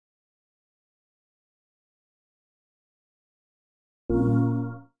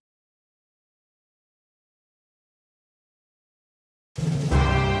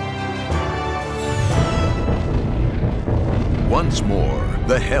Once more,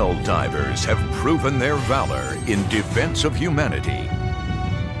 the Helldivers have proven their valor in defense of humanity.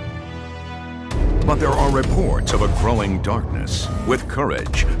 But there are reports of a growing darkness. With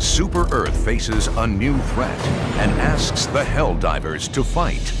courage, Super Earth faces a new threat and asks the Helldivers to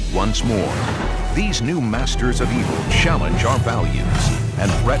fight once more. These new masters of evil challenge our values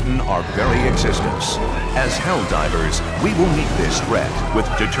and threaten our very existence. As Helldivers, we will meet this threat with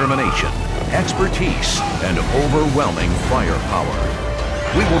determination, expertise, and overwhelming firepower.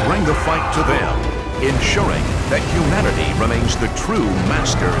 We will bring the fight to them, ensuring that humanity remains the true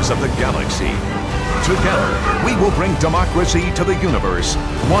masters of the galaxy. Together, we will bring democracy to the universe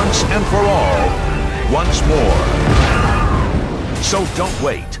once and for all, once more. So don't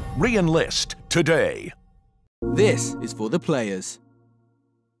wait. Re-enlist today. This is for the players.